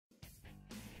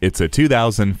It's a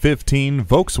 2015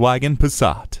 Volkswagen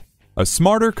Passat. A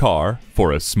smarter car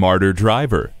for a smarter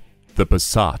driver. The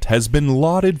Passat has been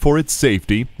lauded for its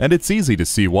safety, and it's easy to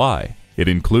see why. It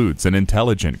includes an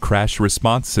intelligent crash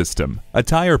response system, a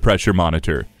tire pressure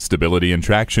monitor, stability and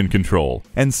traction control,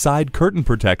 and side curtain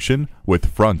protection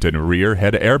with front and rear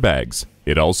head airbags.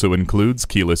 It also includes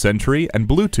keyless entry and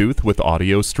Bluetooth with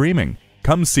audio streaming.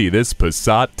 Come see this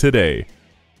Passat today.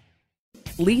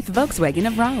 Leith Volkswagen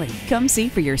of Raleigh. Come see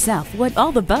for yourself what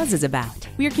all the buzz is about.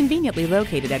 We are conveniently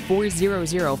located at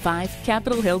 4005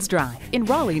 Capitol Hills Drive in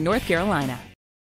Raleigh, North Carolina.